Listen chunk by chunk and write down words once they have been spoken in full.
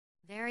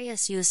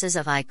various uses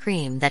of eye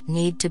cream that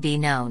need to be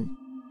known.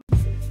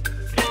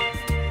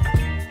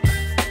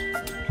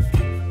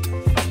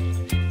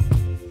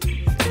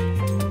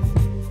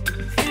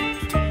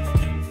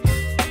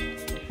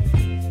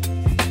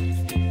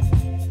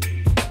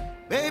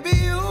 Baby,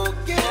 you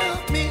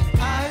give me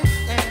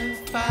ice and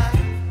fire.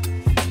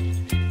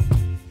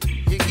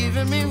 You're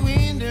giving me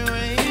wind and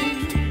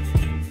rain.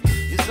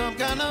 You're some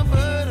kind of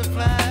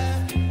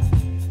butterfly.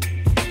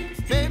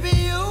 Baby,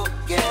 you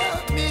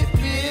give me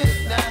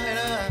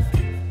midnight.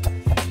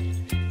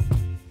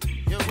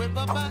 You whip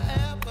up my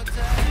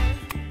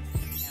appetite.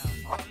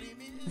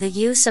 The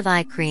use of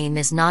eye cream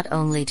is not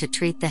only to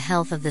treat the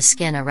health of the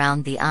skin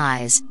around the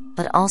eyes,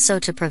 but also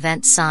to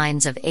prevent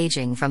signs of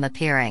aging from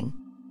appearing.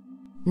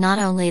 Not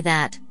only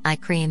that, eye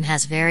cream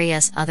has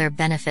various other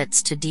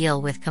benefits to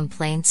deal with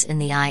complaints in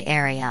the eye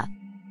area.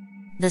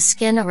 The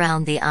skin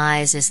around the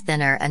eyes is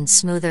thinner and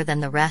smoother than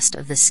the rest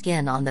of the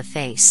skin on the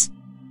face.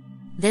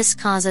 This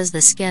causes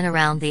the skin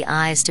around the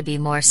eyes to be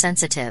more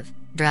sensitive,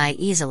 dry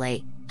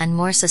easily, and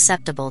more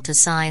susceptible to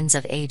signs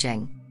of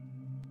aging.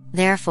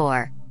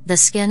 Therefore, the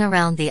skin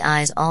around the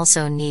eyes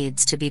also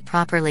needs to be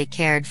properly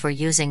cared for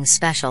using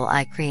special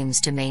eye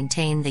creams to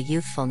maintain the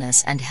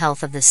youthfulness and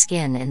health of the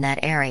skin in that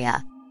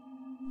area.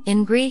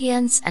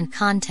 Ingredients and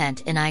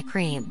content in eye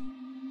cream.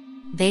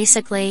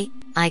 Basically,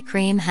 eye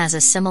cream has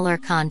a similar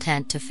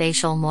content to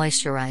facial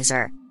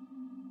moisturizer.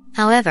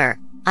 However,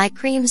 eye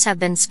creams have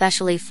been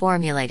specially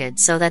formulated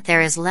so that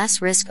there is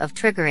less risk of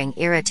triggering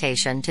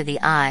irritation to the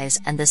eyes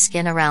and the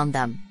skin around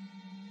them.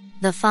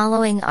 The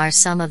following are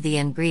some of the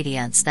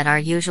ingredients that are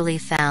usually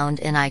found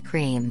in eye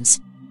creams: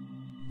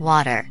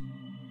 water,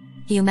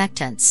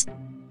 humectants,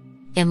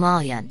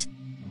 emollient,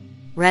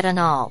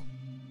 retinol,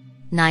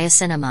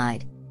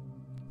 niacinamide.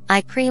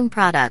 Eye cream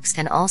products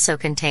can also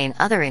contain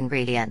other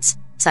ingredients,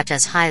 such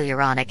as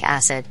hyaluronic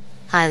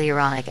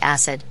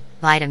acid,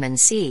 vitamin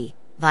C,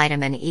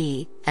 vitamin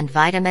E, and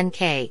vitamin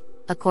K,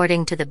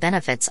 according to the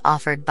benefits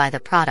offered by the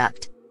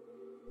product.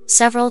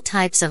 Several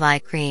types of eye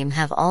cream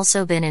have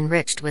also been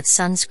enriched with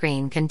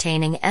sunscreen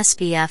containing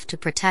SPF to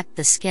protect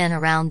the skin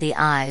around the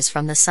eyes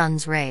from the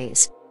sun's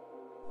rays.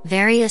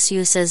 Various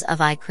uses of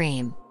eye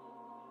cream.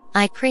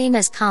 Eye cream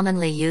is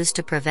commonly used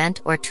to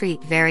prevent or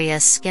treat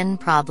various skin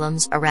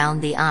problems around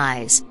the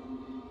eyes.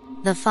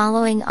 The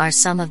following are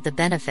some of the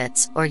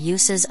benefits or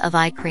uses of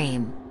eye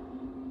cream.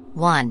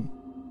 1.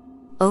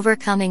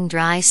 Overcoming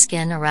dry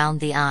skin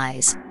around the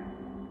eyes.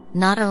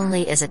 Not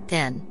only is it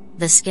thin,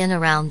 the skin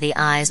around the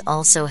eyes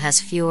also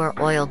has fewer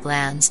oil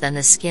glands than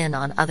the skin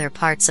on other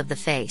parts of the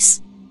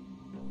face.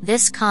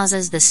 This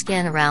causes the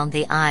skin around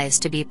the eyes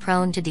to be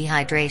prone to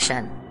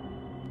dehydration.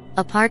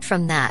 Apart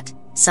from that,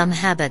 some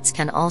habits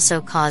can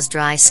also cause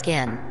dry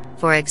skin,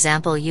 for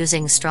example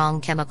using strong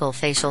chemical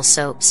facial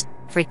soaps,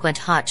 frequent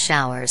hot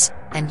showers,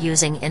 and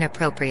using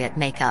inappropriate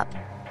makeup.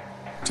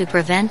 To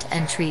prevent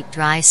and treat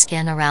dry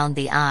skin around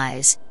the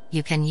eyes,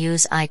 you can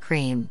use eye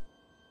cream.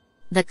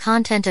 The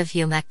content of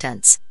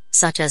humectants,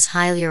 such as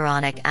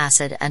hyaluronic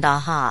acid and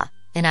AHA,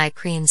 in eye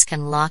creams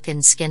can lock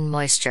in skin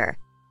moisture.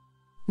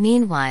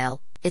 Meanwhile,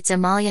 its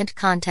emollient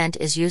content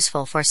is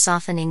useful for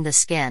softening the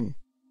skin.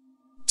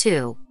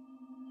 2.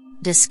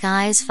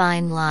 Disguise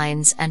fine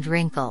lines and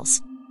wrinkles.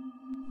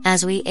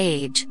 As we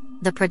age,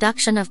 the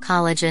production of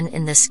collagen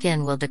in the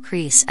skin will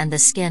decrease and the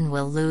skin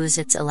will lose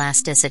its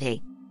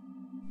elasticity.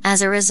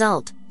 As a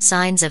result,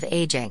 signs of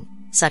aging,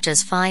 such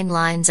as fine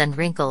lines and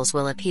wrinkles,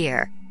 will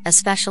appear,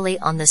 especially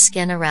on the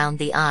skin around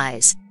the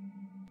eyes.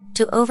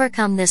 To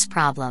overcome this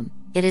problem,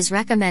 it is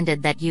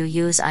recommended that you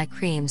use eye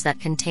creams that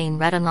contain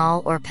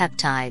retinol or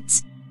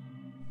peptides.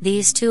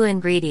 These two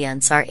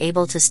ingredients are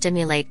able to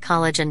stimulate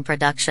collagen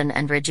production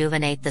and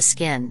rejuvenate the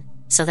skin,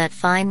 so that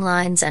fine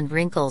lines and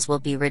wrinkles will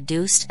be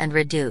reduced.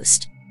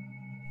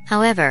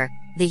 However,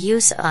 the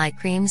use of eye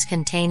creams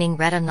containing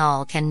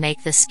retinol can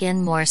make the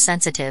skin more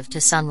sensitive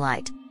to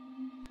sunlight.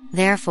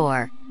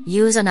 Therefore,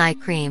 use an eye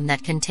cream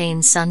that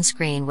contains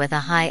sunscreen with a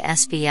high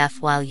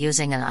SPF while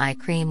using an eye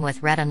cream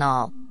with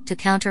retinol, to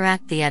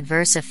counteract the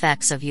adverse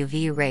effects of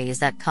UV rays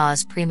that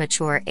cause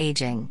premature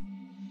aging.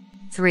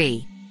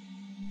 3.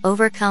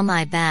 Overcome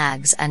eye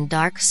bags and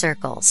dark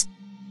circles.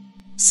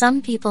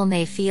 Some people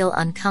may feel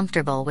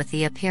uncomfortable with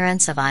the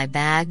appearance of eye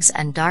bags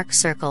and dark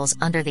circles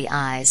under the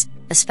eyes,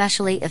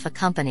 especially if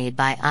accompanied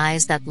by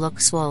eyes that look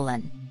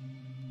swollen.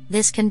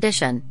 This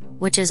condition,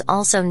 which is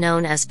also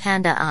known as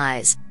panda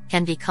eyes,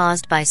 can be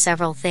caused by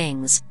several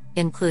things,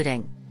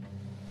 including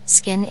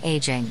skin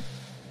aging,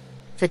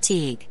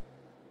 fatigue,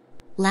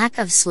 lack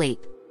of sleep,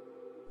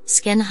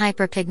 skin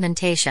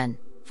hyperpigmentation,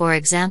 for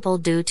example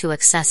due to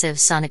excessive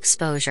sun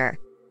exposure,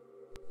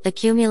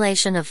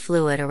 accumulation of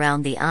fluid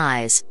around the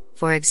eyes,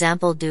 for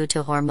example due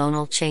to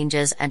hormonal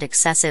changes and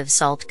excessive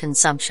salt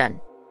consumption,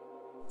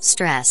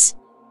 stress.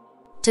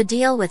 To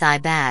deal with eye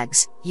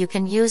bags, you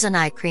can use an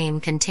eye cream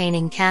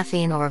containing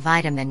caffeine or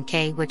vitamin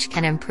K, which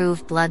can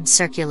improve blood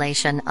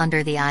circulation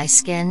under the eye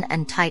skin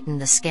and tighten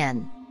the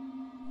skin.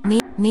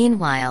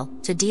 Meanwhile,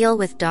 to deal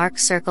with dark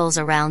circles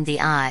around the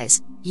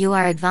eyes, You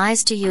are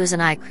advised to use an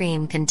eye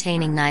cream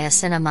containing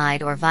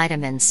niacinamide or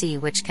vitamin C,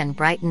 which can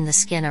brighten the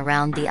skin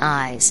around the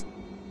eyes.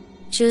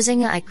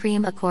 Choosing eye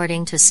cream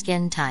according to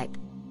skin type.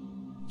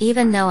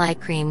 Even though eye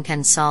cream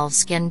can solve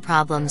skin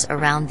problems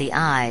around the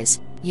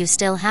eyes, you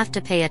still have to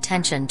pay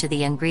attention to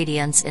the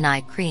ingredients in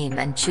eye cream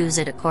and choose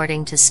it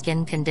according to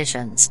skin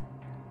conditions.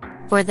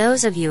 For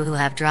those of you who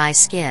have dry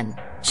skin,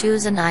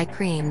 choose an eye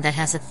cream that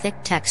has a thick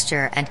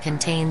texture and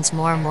contains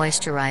more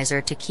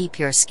moisturizer to keep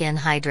your skin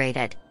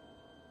hydrated.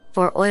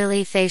 For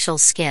oily facial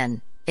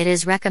skin, it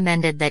is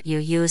recommended that you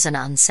use an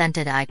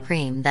unscented eye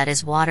cream that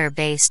is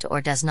water-based or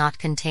does not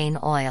contain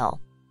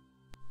oil.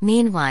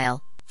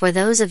 Meanwhile, for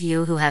those of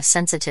you who have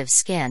sensitive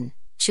skin,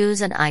 choose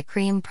an eye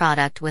cream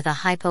product with a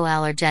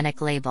hypoallergenic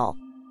label.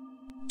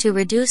 To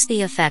reduce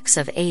the effects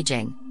of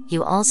aging,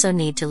 you also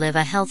need to live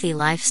a healthy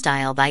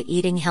lifestyle by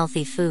eating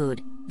healthy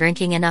food,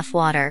 drinking enough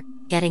water,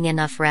 getting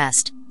enough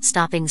rest,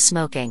 stopping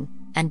smoking,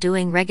 and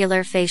doing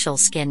regular facial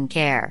skin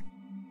care.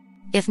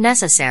 If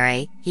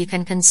necessary, you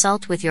can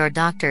consult with your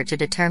doctor to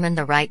determine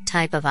the right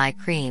type of eye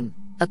cream,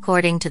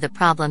 according to the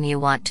problem you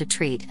want to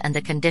treat and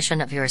the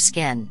condition of your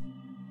skin.